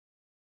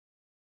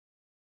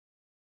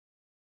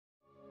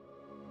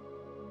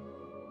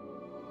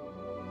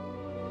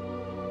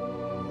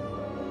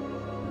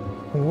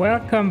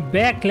Welcome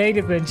back,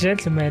 ladies and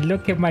gentlemen.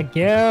 Look at my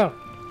girl.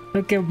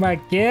 Look at my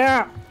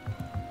girl.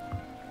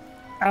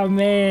 I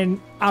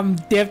mean, I'm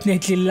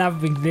definitely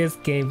loving this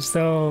game.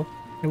 So,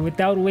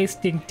 without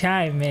wasting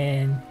time,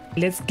 man,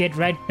 let's get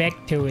right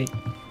back to it.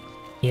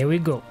 Here we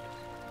go.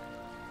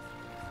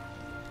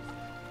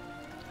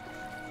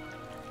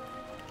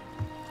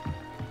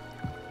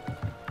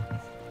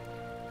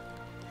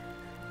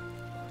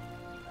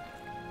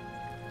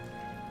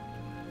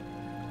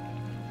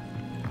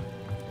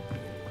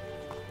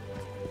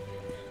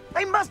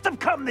 They must have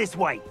come this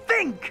way.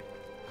 Think!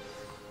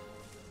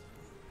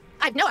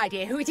 I've no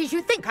idea who it is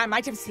you think I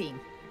might have seen.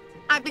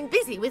 I've been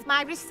busy with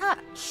my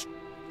research.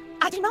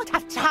 I do not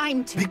have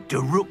time to... Victor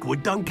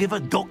Rookwood don't give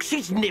a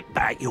doxy's nip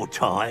back your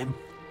time.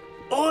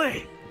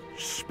 Oi!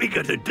 Speak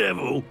of the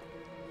devil.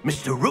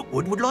 Mr.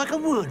 Rookwood would like a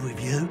word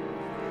with you.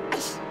 A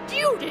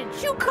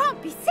student? You can't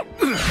be so...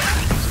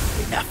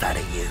 Enough out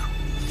of you.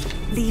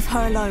 Leave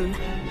her alone.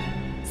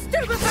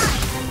 Stupefy!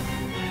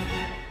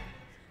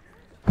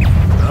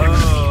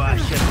 Oh, I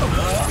should...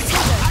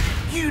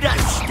 You don't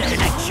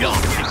stand a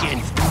chance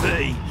against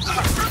me.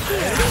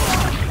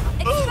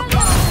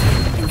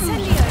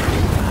 Incendio!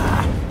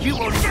 You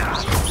will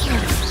not.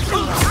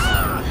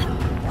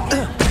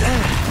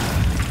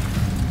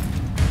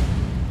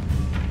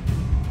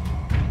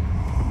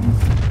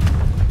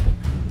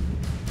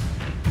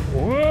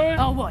 What?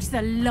 I'll watch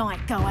the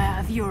light go out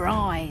of your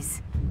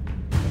eyes.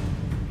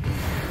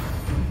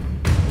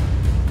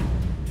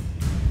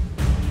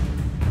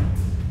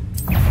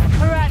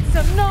 We're at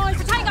some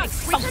noise. Tango!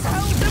 We can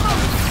hold them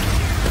off!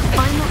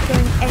 I'm not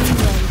going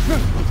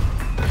anywhere.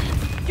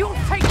 You'll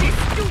take this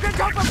student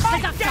off of my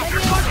desk,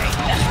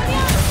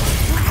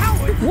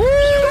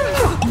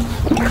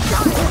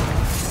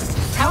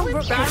 Albert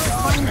will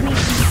find me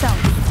himself.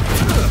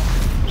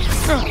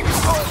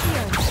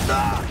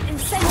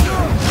 Incendio!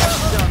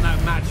 Still no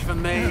match for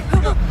me.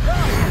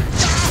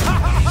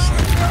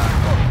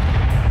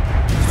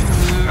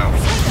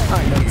 I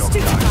know you're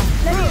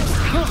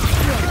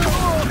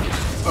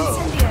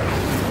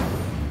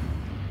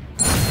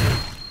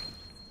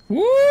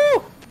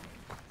Woo!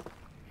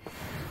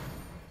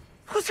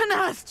 What on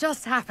earth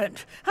just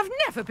happened? I've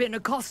never been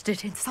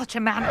accosted in such a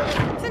manner.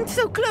 And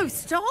so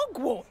close to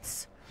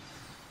Hogwarts.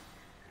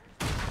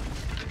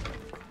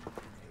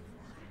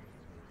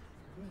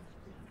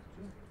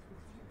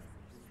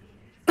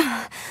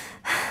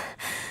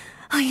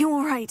 Are you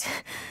all right?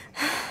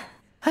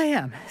 I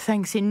am,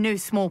 thanks in no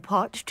small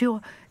part to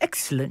your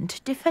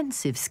excellent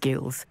defensive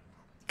skills.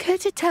 Care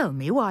to tell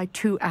me why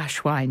two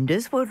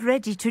Ashwinders were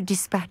ready to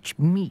dispatch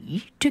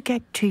me to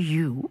get to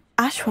you?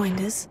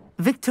 Ashwinders?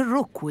 Victor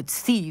Rookwood's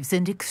thieves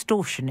and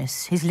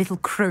extortionists, his little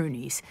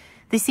cronies.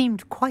 They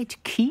seemed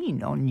quite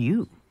keen on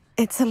you.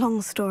 It's a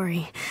long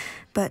story,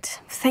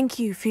 but thank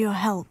you for your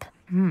help.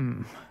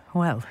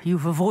 Well,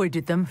 you've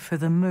avoided them for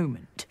the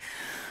moment.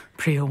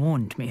 Priya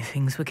warned me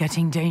things were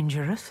getting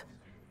dangerous.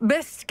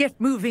 Best get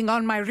moving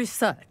on my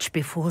research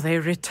before they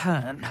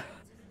return.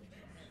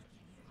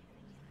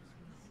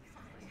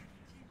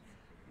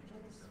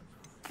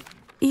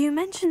 You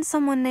mentioned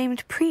someone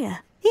named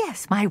Priya.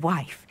 Yes, my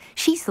wife.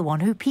 She's the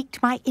one who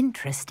piqued my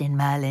interest in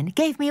Merlin.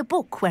 Gave me a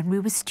book when we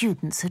were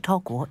students at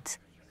Hogwarts.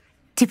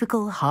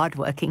 Typical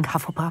hard-working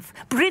Hufflepuff,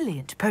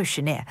 brilliant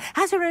potioneer,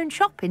 has her own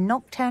shop in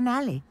Knockturn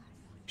Alley.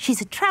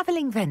 She's a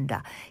travelling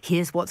vendor.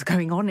 Hears what's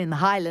going on in the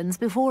Highlands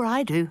before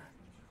I do.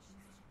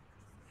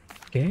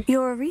 Okay.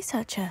 You're a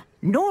researcher.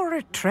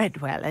 Nora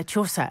Treadwell at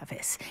your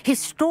service.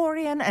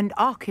 Historian and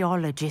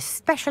archaeologist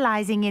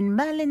specialising in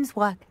Merlin's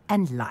work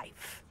and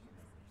life.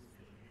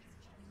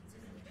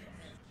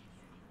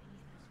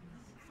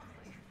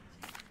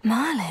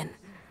 Merlin?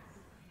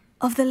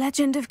 Of the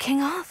legend of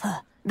King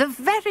Arthur? The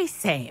very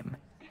same.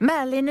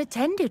 Merlin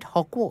attended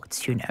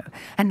Hogwarts, you know,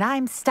 and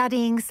I'm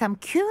studying some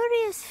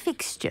curious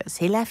fixtures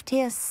he left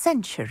here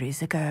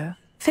centuries ago.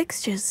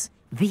 Fixtures?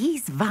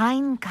 These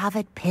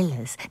vine-covered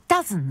pillars,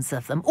 dozens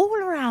of them, all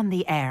around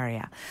the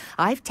area.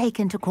 I've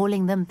taken to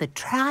calling them the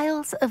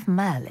Trials of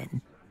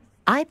Merlin.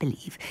 I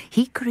believe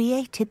he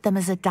created them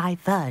as a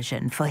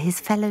diversion for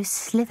his fellow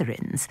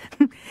Slytherins.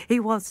 He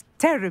was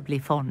terribly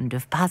fond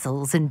of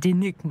puzzles and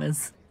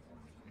enigmas.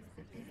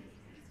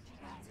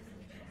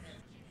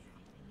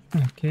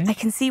 Okay. I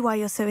can see why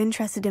you're so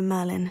interested in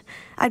Merlin.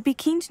 I'd be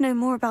keen to know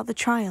more about the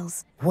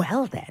trials.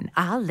 Well then,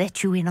 I'll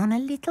let you in on a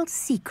little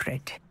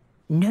secret.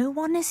 No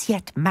one has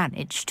yet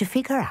managed to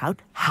figure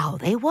out how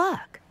they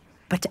work.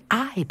 But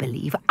I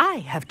believe I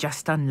have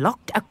just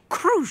unlocked a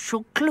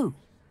crucial clue.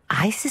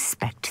 I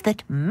suspect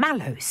that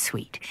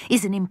Mallowsweet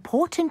is an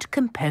important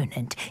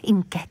component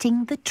in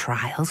getting the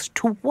trials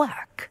to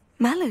work.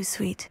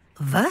 Mallowsweet?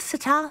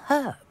 Versatile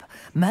herb.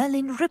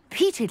 Merlin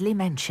repeatedly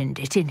mentioned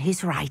it in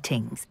his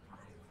writings.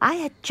 I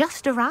had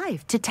just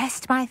arrived to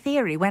test my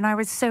theory when I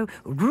was so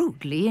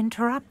rudely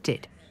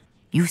interrupted.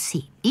 You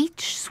see,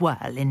 each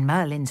swirl in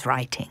Merlin's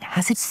writing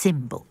has a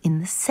symbol in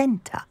the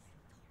centre.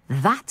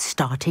 That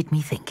started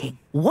me thinking,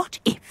 what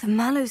if... The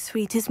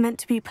Mallowsweet is meant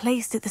to be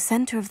placed at the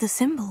centre of the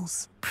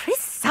symbols.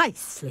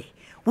 Precisely.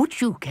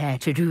 Would you care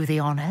to do the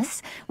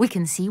honors? We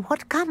can see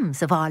what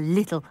comes of our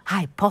little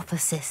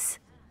hypothesis.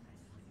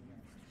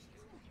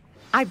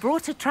 I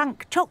brought a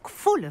trunk chock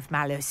full of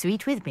mallow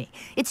sweet with me.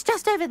 It's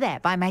just over there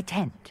by my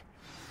tent.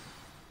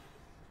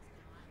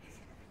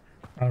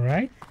 All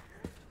right.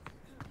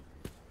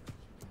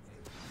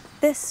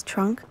 This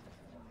trunk?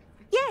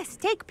 Yes,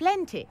 take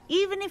plenty,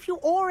 even if you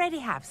already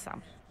have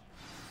some.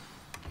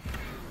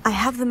 I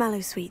have the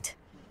mallow sweet.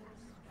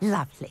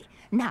 Lovely.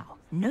 Now,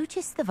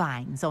 notice the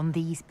vines on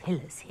these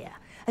pillars here,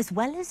 as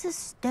well as a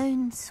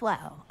stone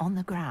swell on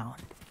the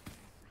ground.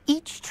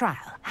 Each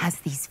trial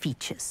has these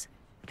features.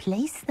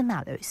 Place the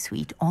mallow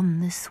sweet on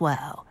the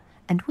swell,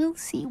 and we'll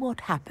see what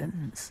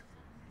happens.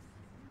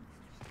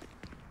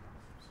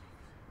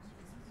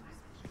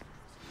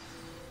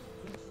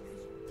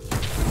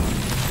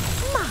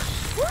 My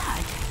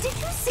word! Did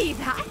you see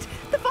that?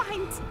 The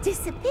vines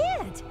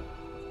disappeared.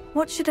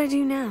 What should I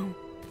do now?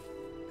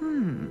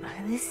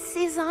 This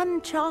is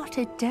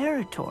uncharted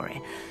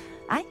territory.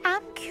 I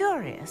am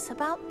curious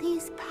about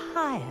these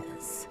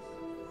pyres.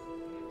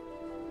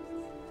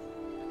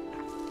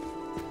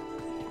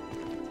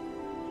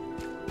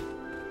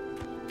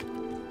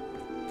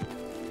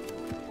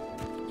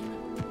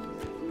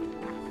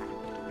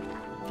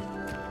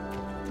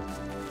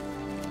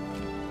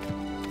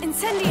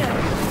 Incendio!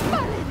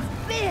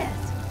 Merlin's beard!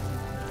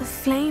 The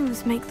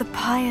flames make the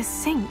pyre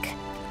sink.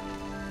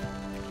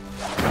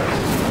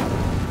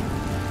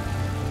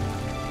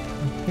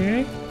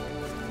 Okay.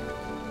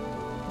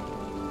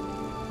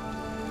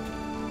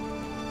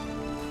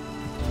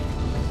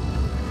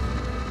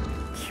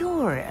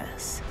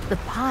 Curious. The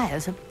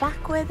pyres are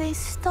back where they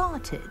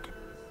started.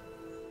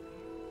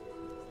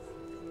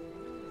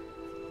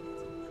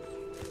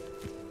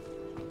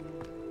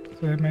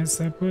 So am I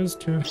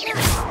supposed to?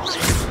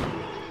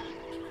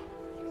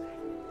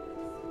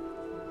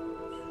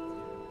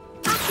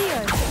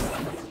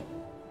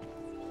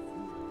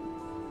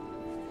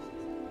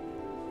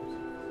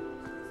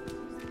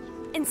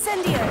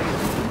 Incendio!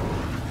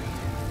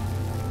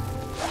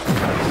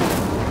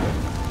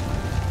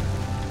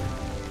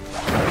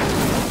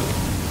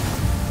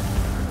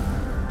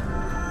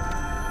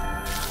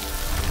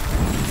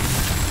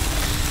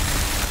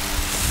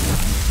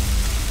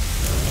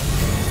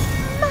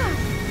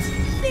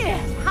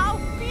 How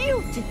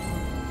beautiful!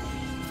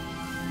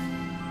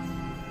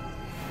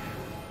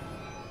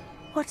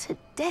 What a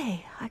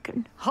day! I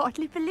can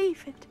hardly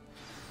believe it.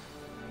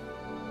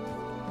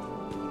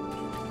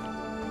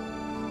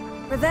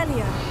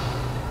 Revelio.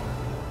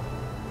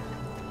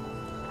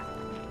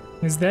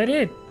 Is that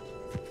it?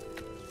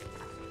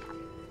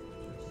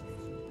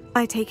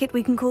 I take it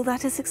we can call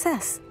that a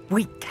success.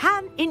 We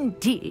can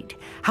indeed.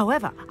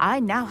 However, I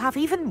now have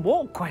even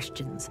more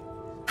questions.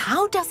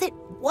 How does it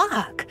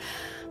work?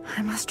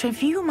 I must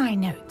review my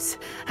notes.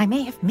 I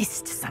may have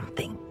missed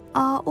something.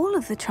 Are all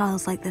of the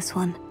trials like this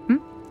one?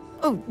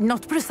 Oh,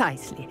 not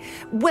precisely.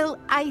 Well,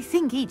 I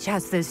think each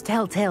has those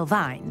telltale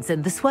vines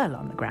and the swirl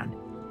on the ground.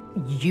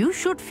 You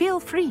should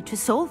feel free to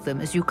solve them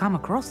as you come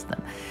across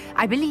them.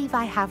 I believe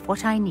I have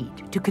what I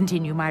need to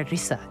continue my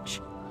research.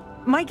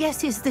 My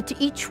guess is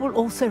that each will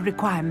also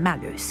require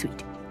mallow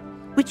sweet,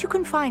 which you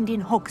can find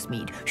in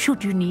Hogsmeade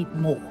should you need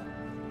more.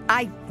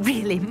 I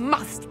really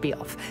must be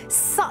off.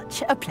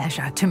 Such a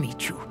pleasure to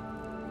meet you.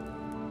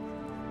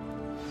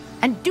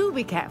 And do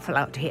be careful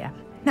out here.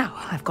 Now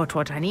I've got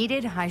what I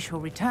needed, I shall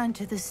return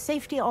to the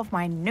safety of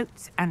my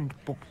notes and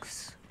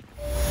books.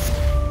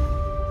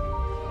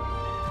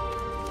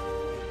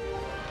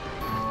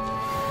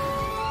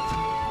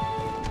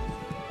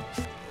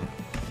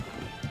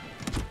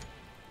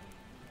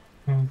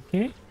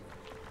 Okay.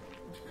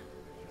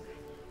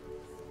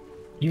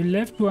 You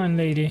left one,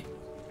 lady.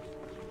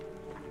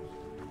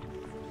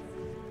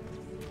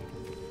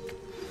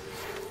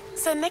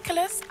 Sir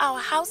Nicholas, our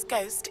house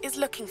ghost, is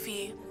looking for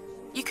you.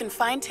 You can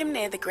find him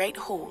near the Great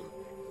Hall.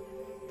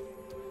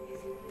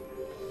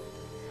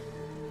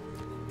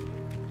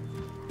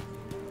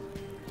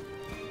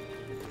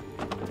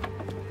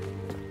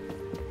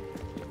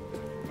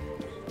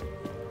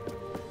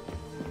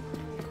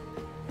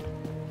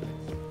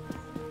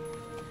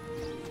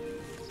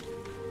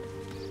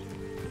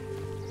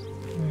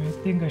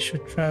 I think I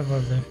should travel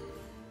then.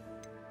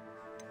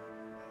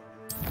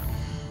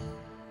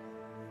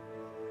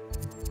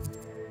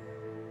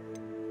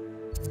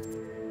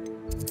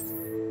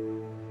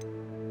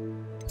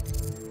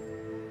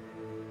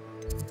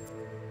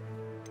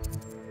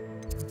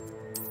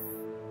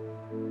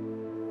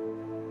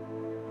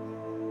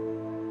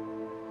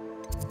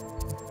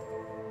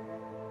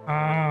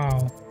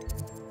 Ow.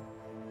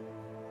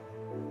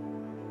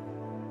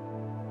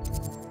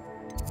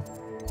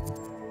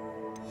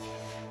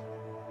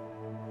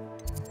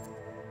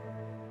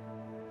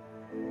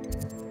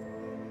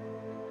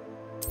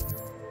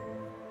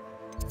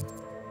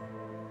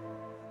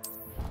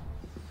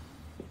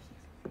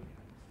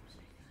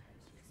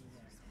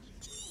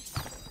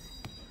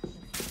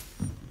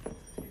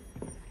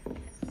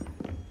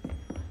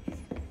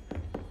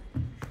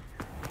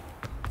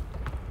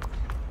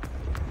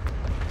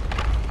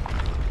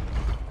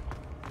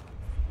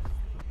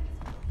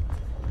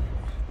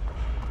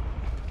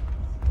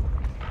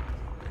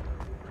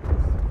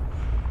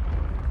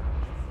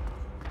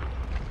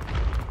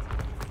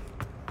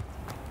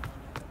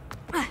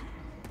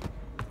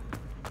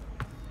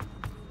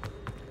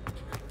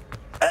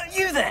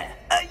 You there?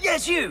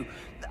 Yes, you.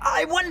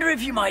 I wonder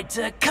if you might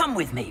come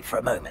with me for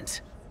a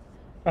moment.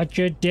 But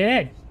you're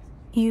dead.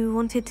 You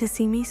wanted to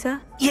see me,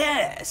 sir?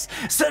 Yes,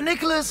 Sir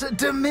Nicholas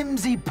de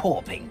Mimsy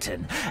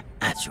Porpington,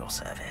 at your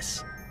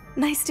service.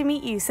 Nice to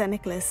meet you, Sir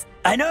Nicholas.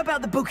 I know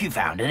about the book you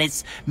found and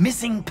its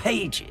missing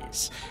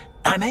pages.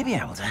 I may be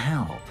able to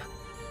help.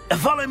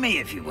 Follow me,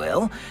 if you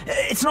will.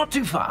 It's not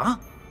too far.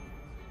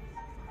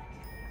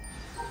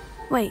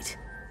 Wait,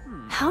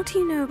 how do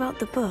you know about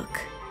the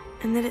book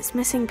and that it's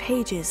missing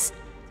pages?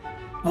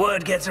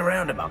 Word gets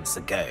around amongst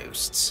the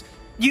ghosts.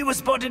 You were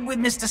spotted with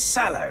Mr.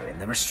 Sallow in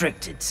the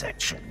restricted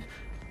section.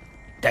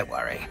 Don't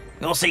worry,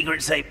 your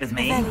secret's safe with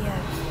me.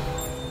 Velio.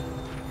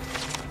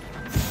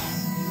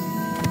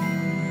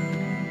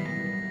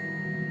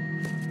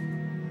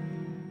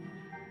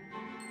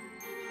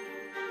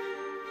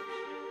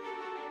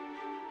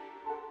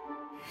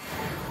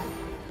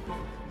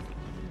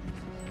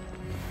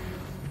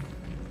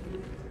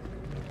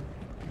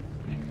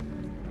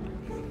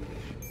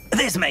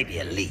 This may be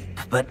a leap,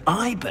 but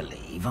I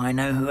believe I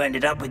know who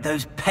ended up with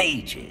those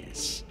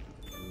pages.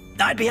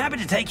 I'd be happy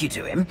to take you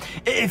to him,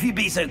 if you'd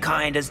be so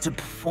kind as to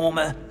perform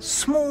a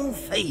small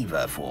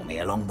favor for me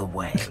along the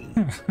way.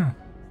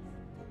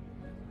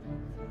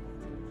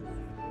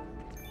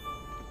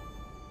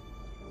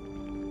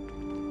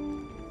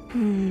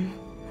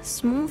 A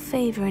small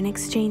favor in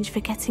exchange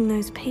for getting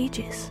those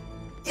pages.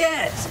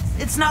 Yes,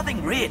 it's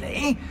nothing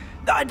really.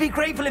 I'd be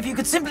grateful if you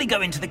could simply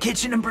go into the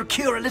kitchen and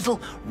procure a little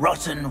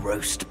rotten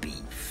roast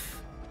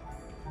beef.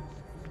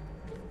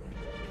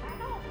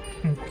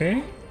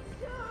 Okay.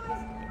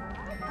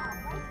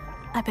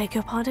 I beg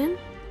your pardon?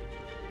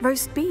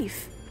 Roast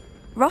beef?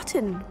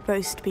 Rotten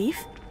roast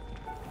beef?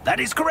 That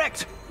is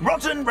correct.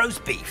 Rotten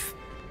roast beef.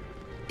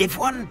 If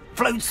one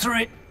floats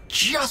through it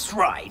just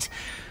right,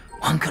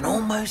 one can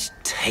almost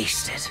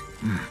taste it.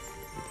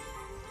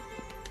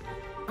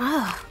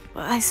 Ah,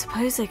 well, I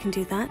suppose I can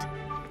do that.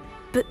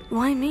 But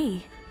why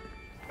me?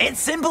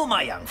 It's simple,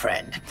 my young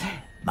friend.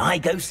 My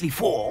ghostly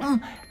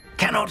form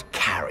cannot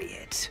carry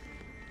it.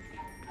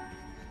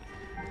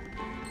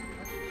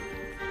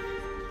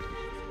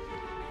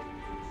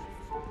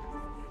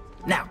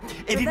 Now,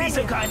 if you'd be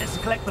so kind as to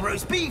collect the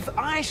roast beef,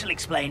 I shall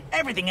explain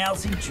everything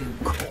else in due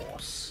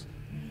course.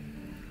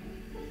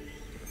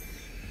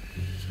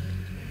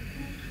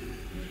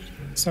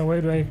 So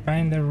where do I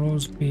find the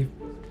roast beef?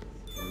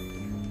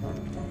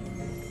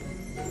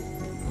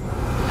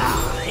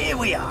 Ah, here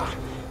we are.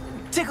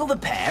 Tickle the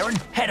pear and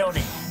head on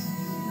in.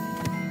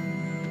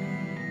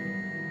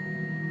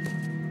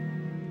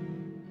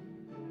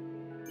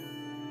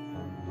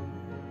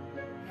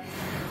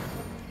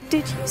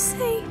 Did you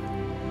say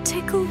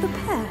tickle the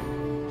pear?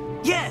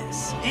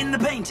 Yes, in the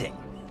painting.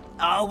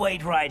 I'll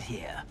wait right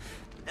here.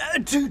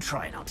 Do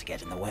try not to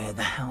get in the way of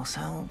the house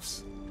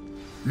elves.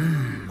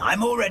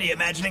 I'm already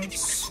imagining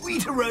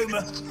sweet aroma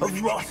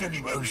of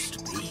rotten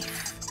roast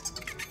beef.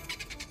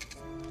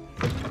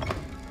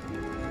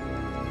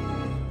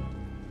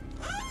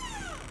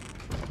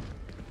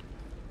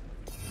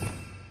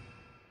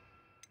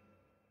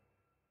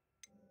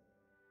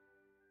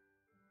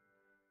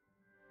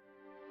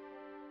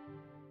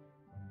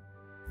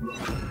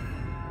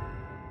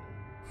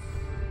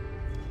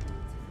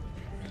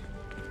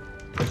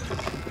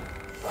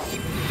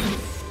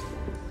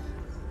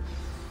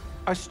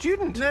 A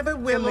student Never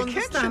will in the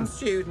understand kitchen.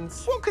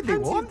 students. What could they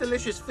Plenty want? of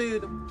delicious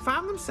food.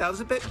 Found themselves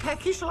a bit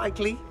peckish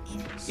likely.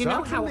 You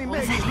know how Certainly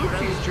makes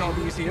Ruthie's job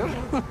easier.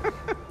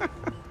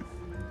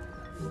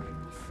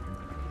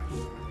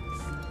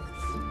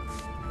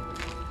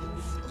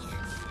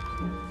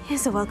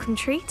 Here's a welcome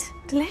treat.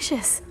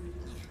 Delicious.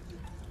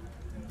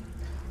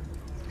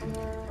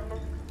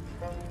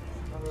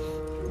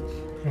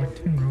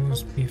 Rotten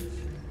roast beef.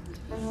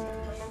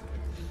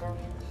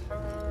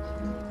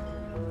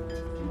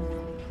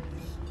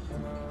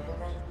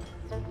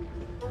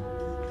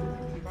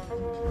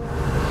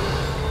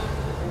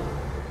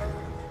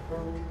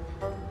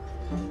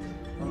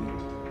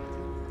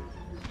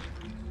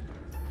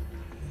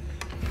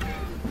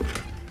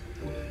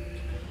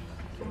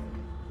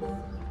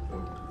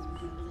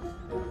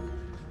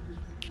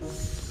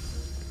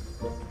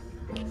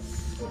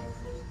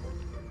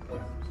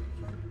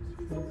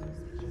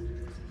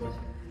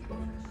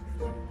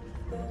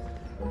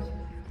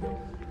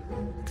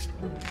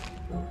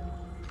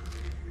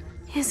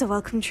 Here's a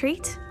welcome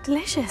treat.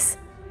 Delicious.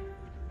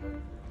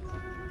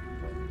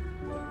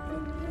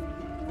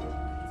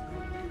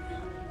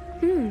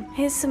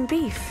 Here's some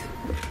beef,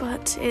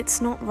 but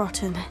it's not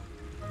rotten.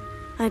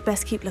 I'd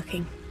best keep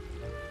looking.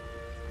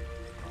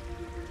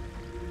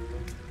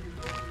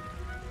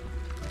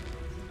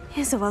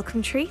 Here's a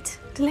welcome treat.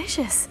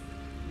 Delicious.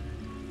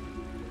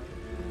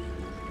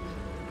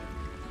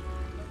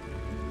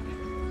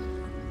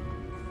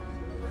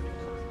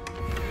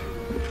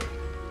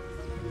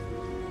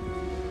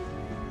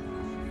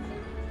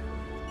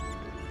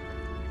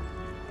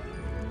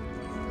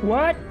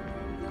 What?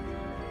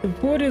 The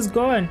food is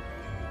gone.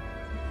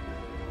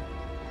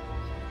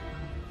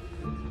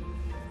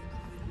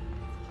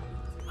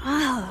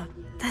 Ah,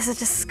 the There's a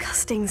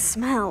disgusting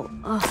smell.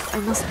 Oh, I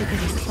must be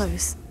getting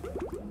close.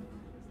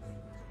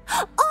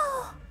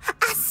 Oh,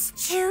 a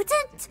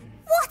student?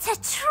 What a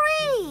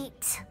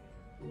treat!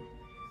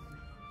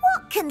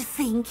 What can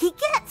Finky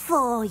get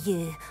for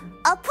you?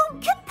 A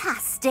pumpkin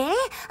pasty?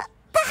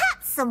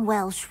 Perhaps some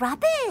Welsh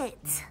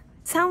rabbit?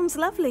 Sounds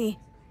lovely.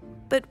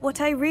 But what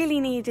I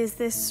really need is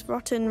this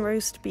rotten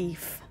roast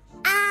beef.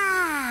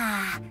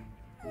 Ah,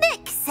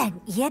 Nick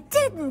sent you,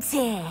 didn't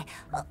he?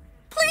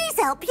 Please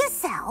help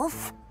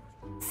yourself.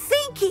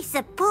 Finky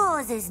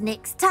supposes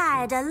Nick's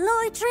tired of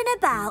loitering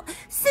about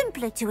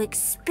simply to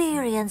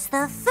experience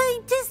the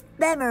faintest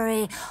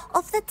memory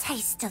of the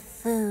taste of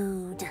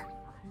food.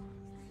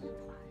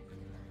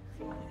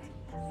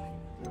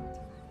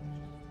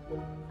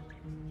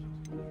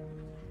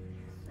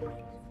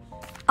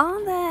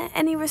 Are there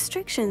any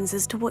restrictions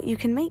as to what you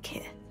can make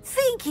here?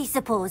 Finky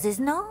supposes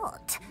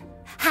not.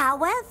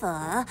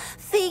 However,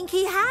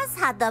 Finky has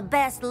had the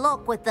best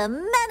luck with the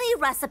many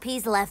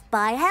recipes left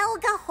by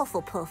Helga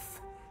Hufflepuff.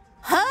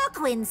 Her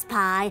quince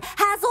pie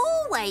has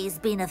always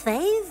been a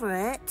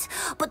favourite,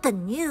 but the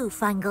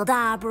newfangled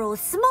Arborough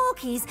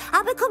Smokies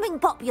are becoming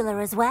popular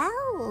as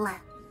well.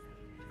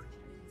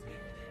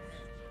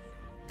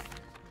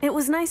 It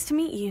was nice to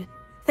meet you.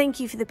 Thank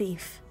you for the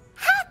beef.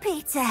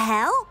 Happy to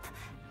help,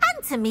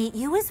 and to meet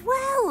you as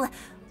well.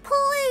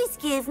 Please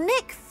give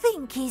Nick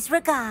Finky's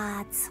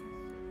regards.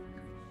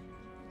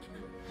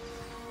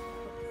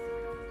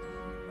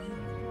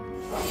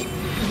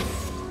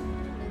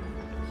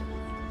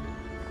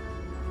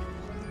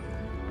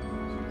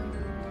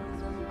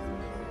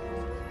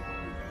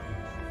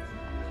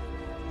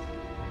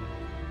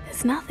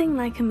 There's nothing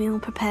like a meal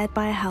prepared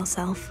by a house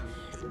elf.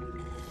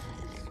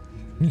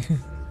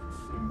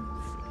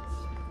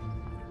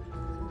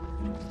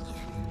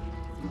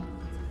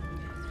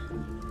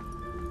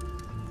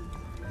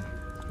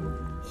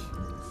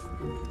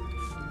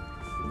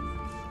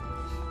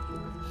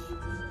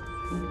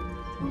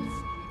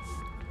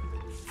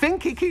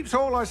 Finky keeps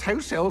all us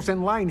house elves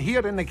in line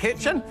here in the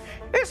kitchen.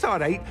 It's all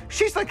right.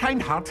 She's the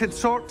kind-hearted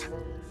sort.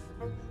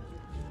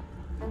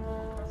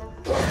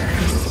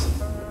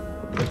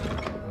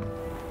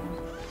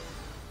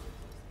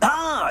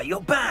 Ah,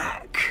 you're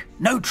back.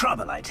 No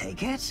trouble, I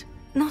take it?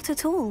 Not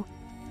at all.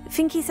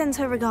 Finky sends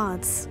her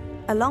regards,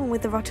 along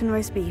with the rotten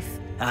roast beef.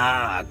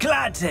 Ah,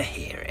 glad to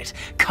hear it.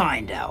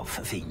 Kind elf,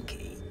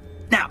 Finky.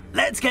 Now,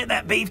 let's get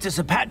that beef to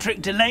Sir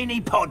Patrick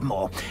Delaney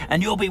Podmore,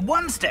 and you'll be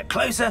one step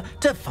closer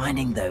to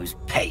finding those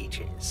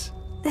pages.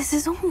 This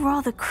is all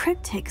rather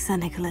cryptic, Sir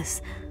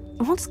Nicholas.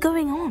 What's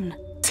going on?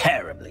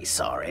 Terribly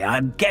sorry,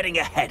 I'm getting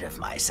ahead of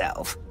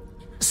myself.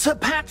 Sir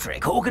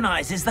Patrick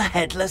organises the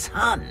Headless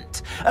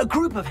Hunt, a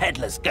group of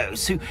headless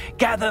ghosts who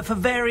gather for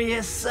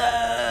various,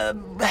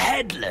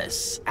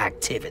 headless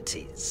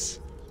activities.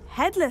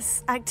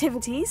 Headless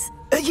activities?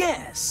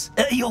 Yes,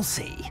 you'll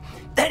see.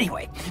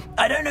 Anyway,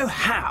 I don't know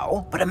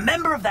how, but a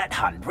member of that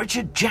hunt,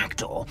 Richard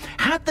Jackdaw,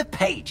 had the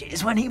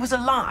pages when he was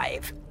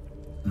alive.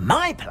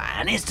 My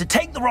plan is to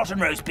take the rotten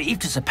roast beef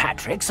to Sir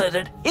Patrick so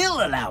that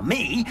he'll allow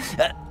me,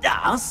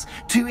 us,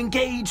 to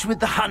engage with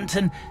the hunt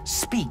and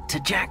speak to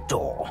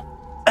Jackdaw.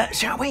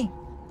 Shall we?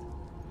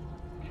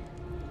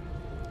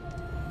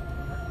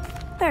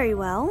 Very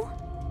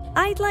well.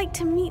 I'd like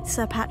to meet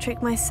Sir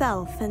Patrick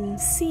myself and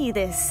see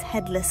this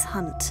headless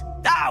hunt.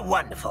 Ah,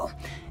 wonderful.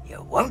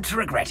 You won't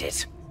regret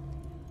it.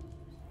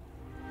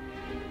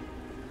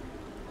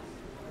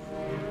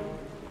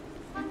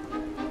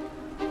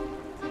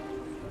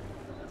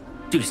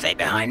 Do stay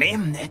behind me.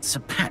 It's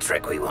Sir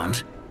Patrick we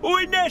want.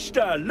 Oi,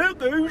 Nesta,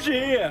 look who's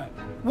here.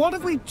 What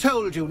have we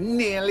told you,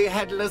 nearly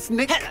headless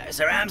Nick? Hello,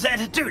 Sir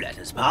Ramsed. Do let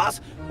us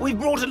pass. We've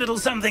brought a little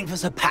something for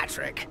Sir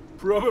Patrick.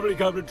 Probably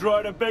come to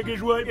try to beg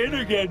his way in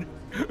again.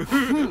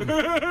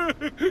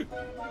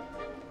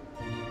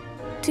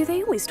 Do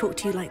they always talk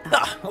to you like that?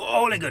 Ah,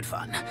 all in good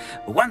fun.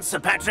 Once Sir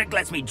Patrick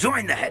lets me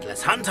join the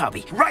Headless Hunt, I'll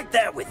be right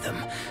there with them.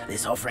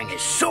 This offering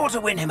is sure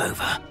to win him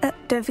over.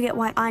 Don't forget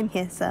why I'm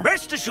here, sir.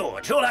 Rest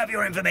assured, you'll have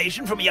your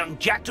information from young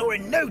Jackdaw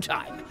in no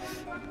time.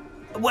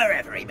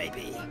 Wherever he may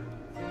be.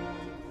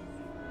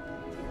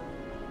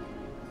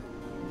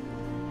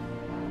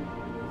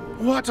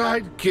 What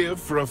I'd give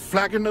for a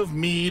flagon of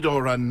mead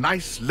or a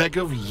nice leg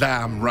of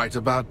lamb right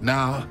about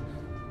now.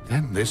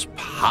 Then this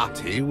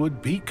party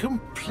would be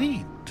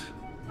complete.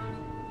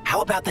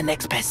 How about the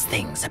next best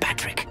thing, Sir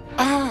Patrick?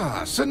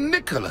 Ah, Sir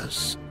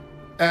Nicholas.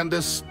 And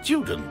a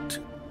student.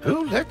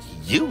 Who let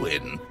you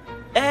in?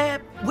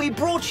 We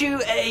brought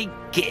you a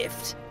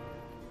gift.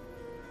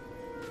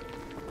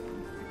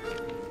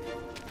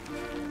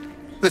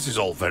 This is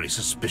all very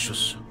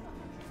suspicious.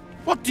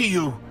 What do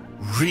you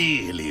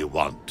really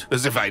want?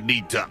 As if I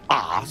need to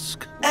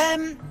ask.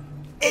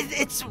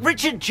 It's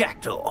Richard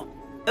Jackdaw.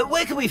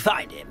 Where can we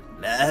find him?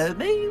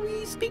 May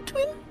we speak to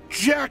him?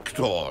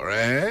 Jackdaw,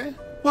 eh?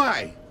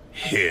 Why,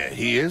 here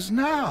he is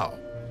now.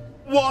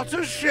 What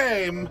a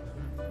shame.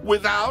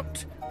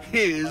 Without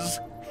his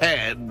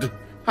head.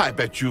 I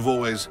bet you've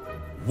always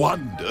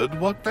wondered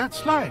what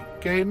that's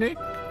like, eh, Nick?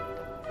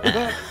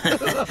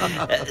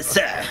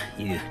 Sir,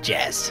 you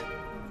jest.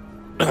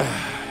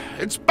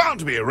 It's bound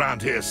to be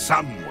around here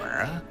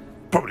somewhere.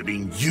 Probably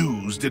being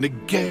used in a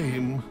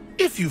game.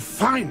 If you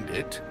find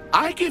it,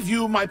 I give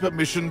you my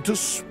permission to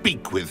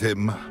speak with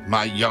him,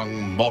 my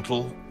young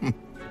mortal.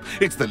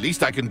 It's the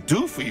least I can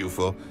do for you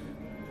for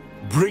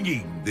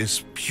bringing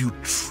this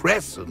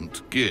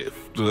putrescent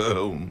gift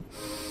home.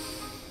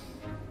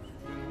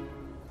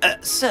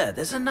 Sir,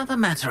 there's another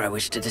matter I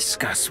wish to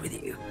discuss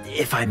with you,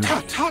 if I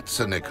may. Tut,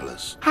 Sir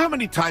Nicholas. How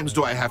many times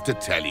do I have to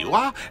tell you?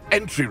 Our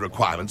entry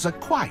requirements are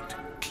quite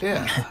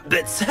clear.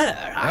 But,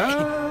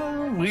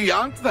 sir, we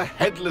aren't the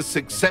headless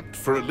except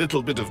for a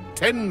little bit of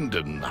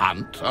tendon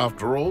hunt,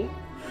 after all.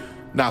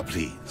 Now,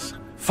 please,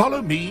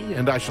 follow me,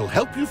 and I shall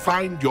help you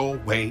find your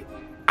way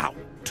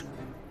out.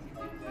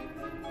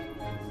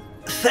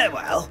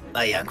 Farewell,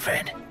 my young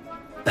friend.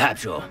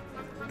 Perhaps your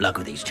luck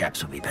with these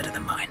chaps will be better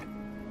than mine.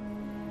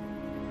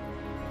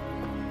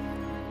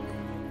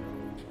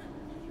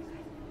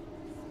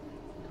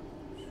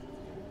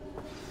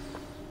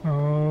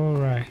 All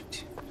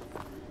right.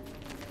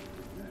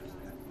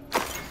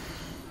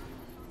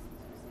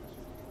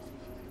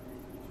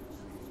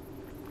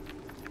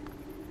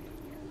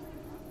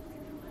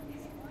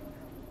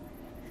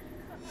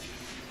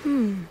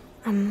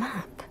 A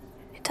map.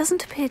 It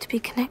doesn't appear to be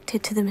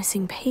connected to the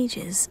missing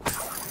pages.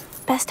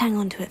 Best hang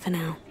on to it for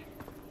now.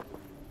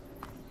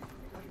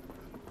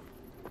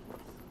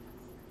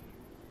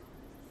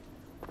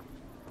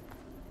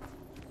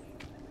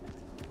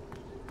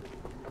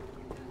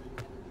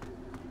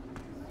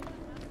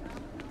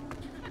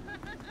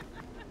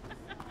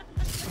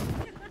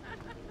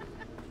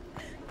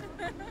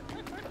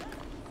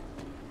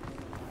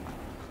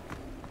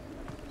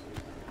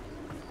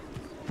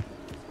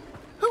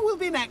 Who will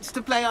be next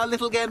to play our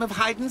little game of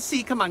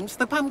hide-and-seek amongst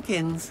the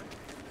pumpkins?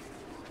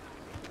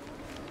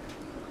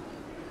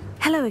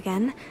 Hello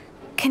again.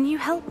 Can you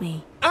help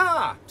me?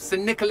 Ah, Sir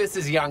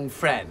Nicholas's young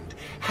friend.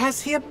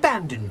 Has he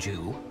abandoned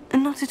you?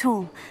 Not at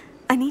all.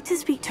 I need to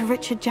speak to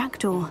Richard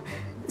Jackdaw.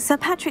 Sir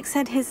Patrick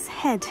said his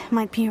head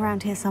might be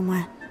around here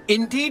somewhere.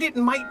 Indeed it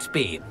might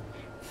be.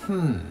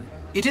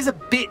 It is a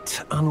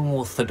bit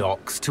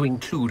unorthodox to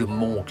include a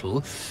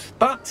mortal,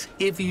 but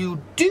if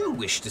you do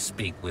wish to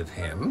speak with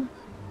him...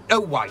 Oh,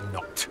 why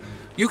not?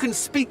 You can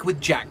speak with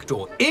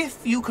Jackdaw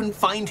if you can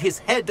find his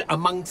head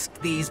amongst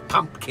these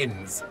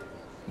pumpkins.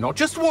 Not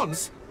just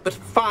once, but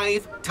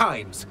 5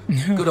 times.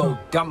 Good old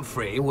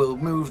Dumfrey will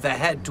move the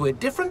head to a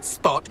different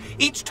spot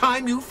each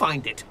time you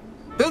find it.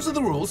 Those are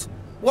the rules.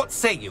 What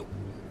say you?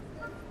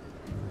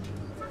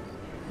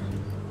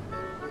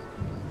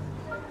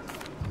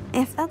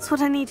 If that's what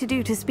I need to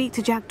do to speak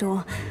to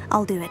Jackdaw,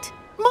 I'll do it.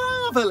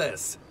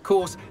 Marvellous! Of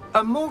course,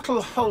 a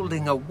mortal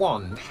holding a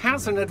wand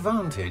has an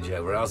advantage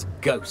over us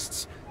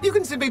ghosts. You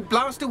can simply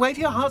blast away to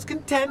your heart's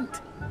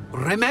content.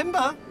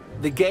 Remember,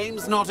 the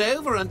game's not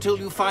over until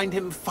you find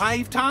him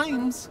 5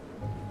 times.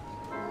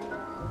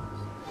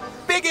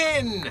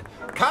 Begin!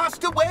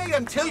 Cast away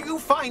until you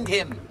find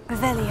him.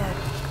 Revelio.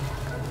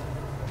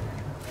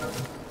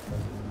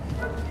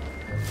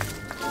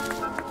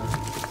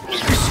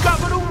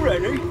 Discovered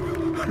already?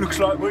 Looks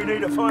like we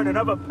need to find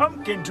another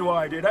pumpkin to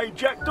hide in, eh,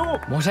 Jackdaw?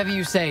 Whatever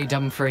you say,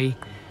 Dumfrey.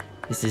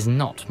 This is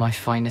not my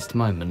finest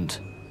moment.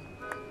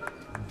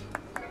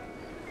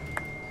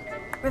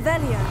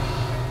 Revelio.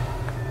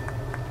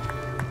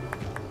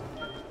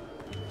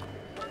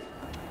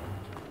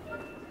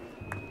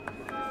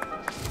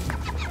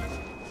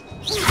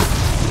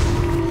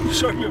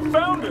 So you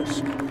found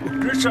us.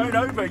 This ain't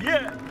over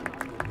yet.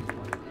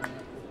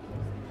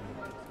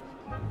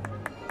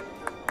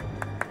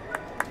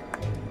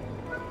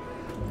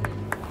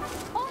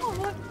 Oh,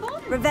 what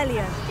fun!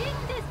 Revelio.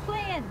 Sting is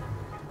playing.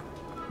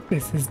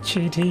 This is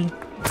cheating.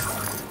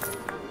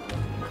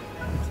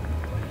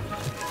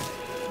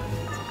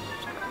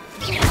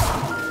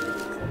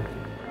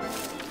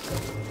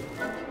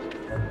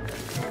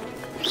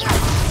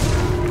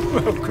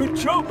 Well, good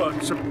job, I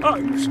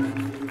suppose.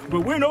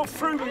 But we're not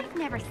through. I've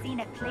never seen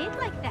it played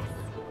like this.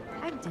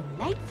 How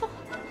delightful.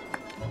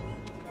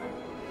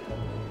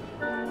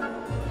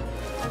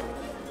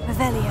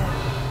 Revelio.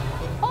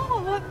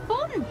 Oh, what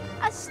fun!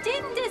 A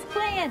Sting is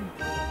playing.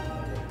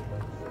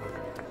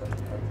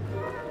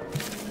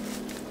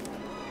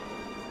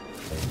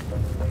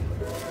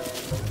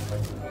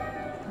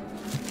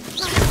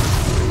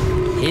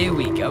 Here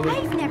we go.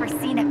 I've never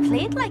seen it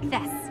played like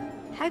this.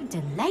 How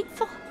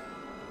delightful.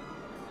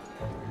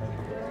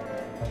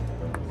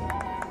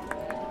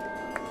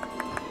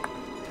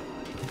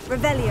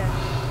 Revelio.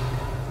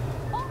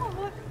 Oh,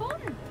 what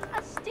fun!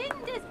 A Sting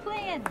is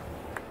playing.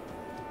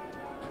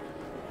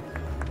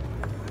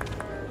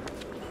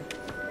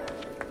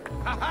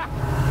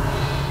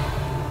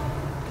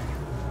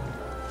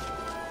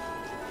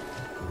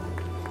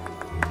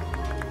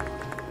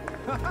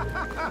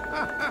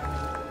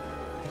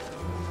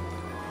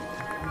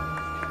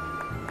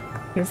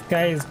 This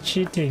guy is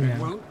cheating. It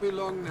won't be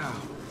long now.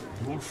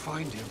 We'll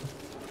find him.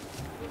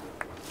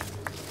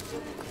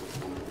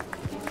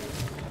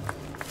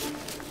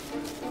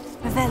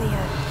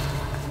 Revelio.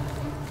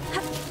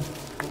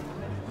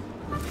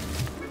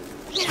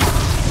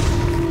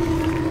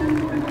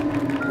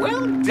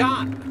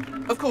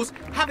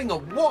 Having a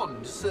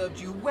wand served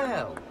you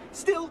well.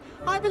 Still,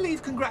 I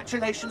believe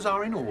congratulations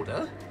are in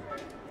order.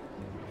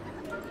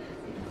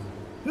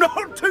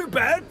 Not too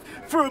bad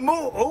for a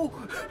mortal.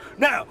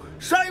 Now,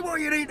 say what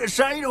you need to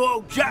say to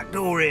old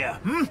Jackdaw here,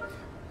 hmm?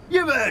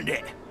 You've earned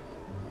it.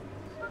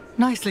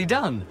 Nicely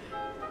done.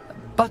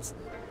 But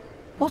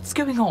what's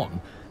going on?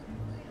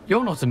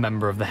 You're not a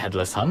member of the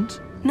Headless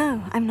Hunt.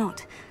 No, I'm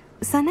not.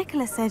 Sir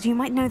Nicholas said you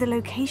might know the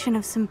location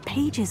of some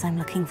pages I'm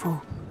looking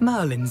for.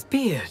 Merlin's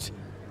beard.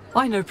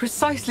 I know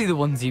precisely the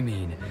ones you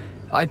mean.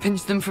 I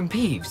pinched them from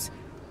Peeves.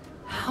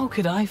 How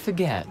could I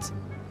forget?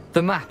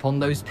 The map on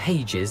those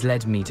pages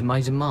led me to my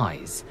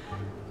demise.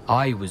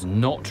 I was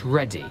not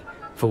ready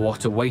for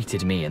what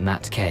awaited me in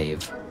that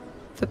cave.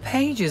 The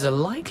pages are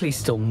likely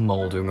still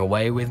mouldering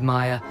away with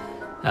my,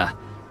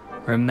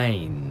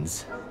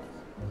 remains.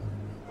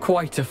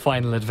 Quite a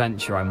final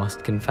adventure, I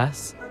must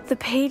confess. The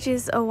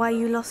pages are why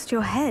you lost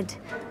your head.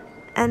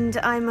 And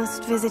I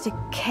must visit a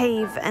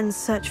cave and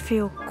search for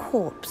your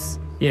corpse.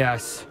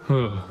 Yes.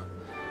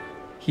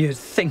 You'd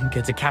think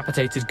a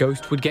decapitated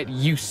ghost would get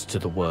used to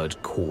the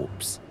word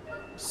corpse.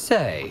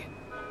 Say,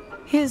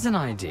 here's an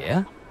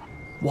idea.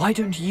 Why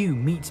don't you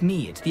meet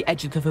me at the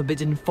edge of the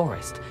Forbidden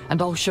Forest,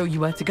 and I'll show you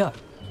where to go.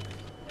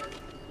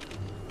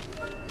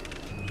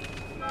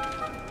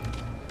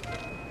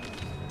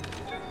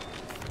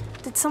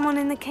 Did someone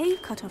in the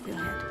cave cut off your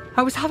head?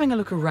 I was having a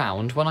look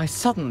around when I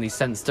suddenly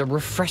sensed a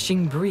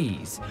refreshing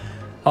breeze,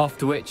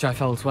 after which I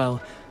felt, well,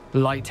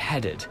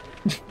 lightheaded.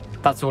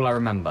 That's all I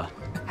remember.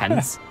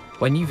 Hence,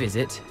 when you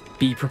visit,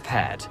 be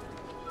prepared.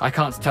 I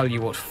can't tell you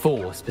what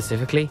for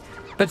specifically,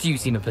 but you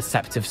seem a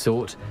perceptive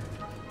sort.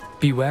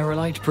 Beware a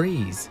light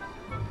breeze.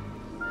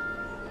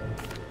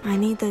 I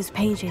need those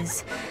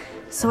pages,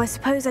 so I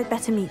suppose I'd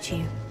better meet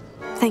you.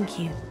 Thank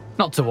you.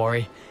 Not to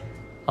worry.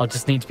 I'll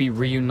just need to be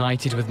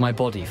reunited with my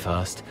body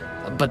first,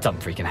 but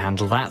Dumfries can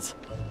handle that.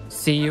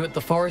 See you at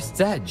the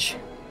forest's edge.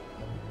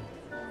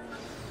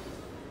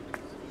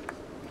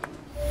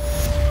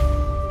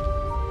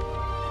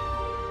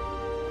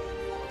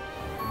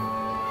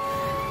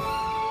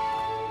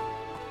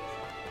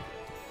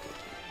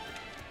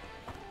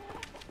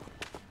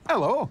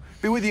 Hello.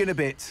 Be with you in a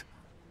bit.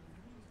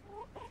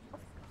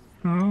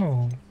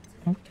 Oh,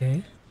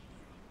 okay.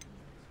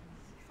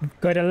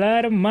 I've got a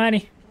lot of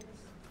money.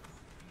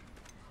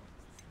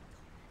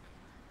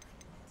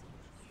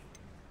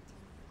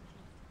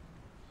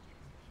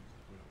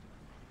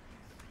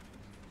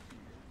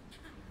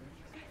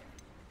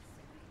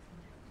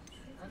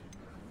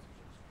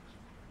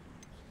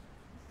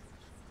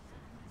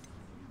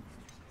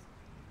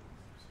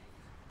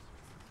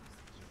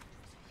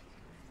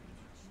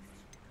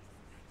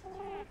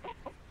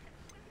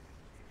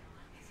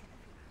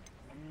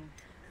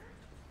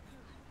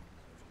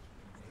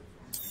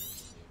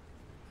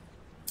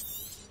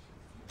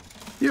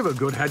 You've a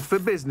good head for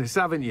business,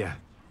 haven't you?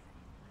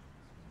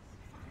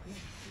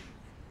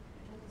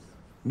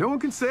 No one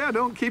can say I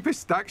don't keep a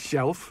stacked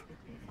shelf.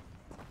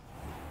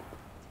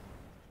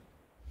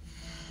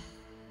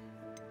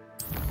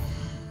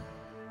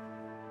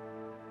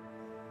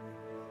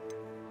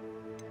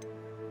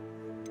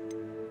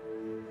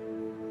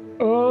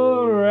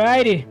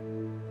 Alrighty.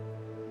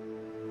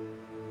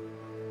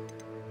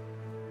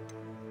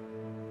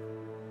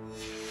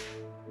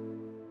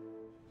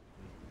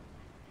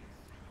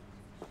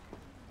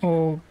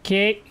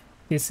 Okay,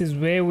 this is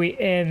where we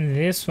end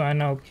this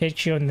one. I'll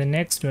catch you on the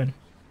next one.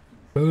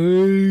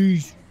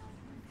 Peace.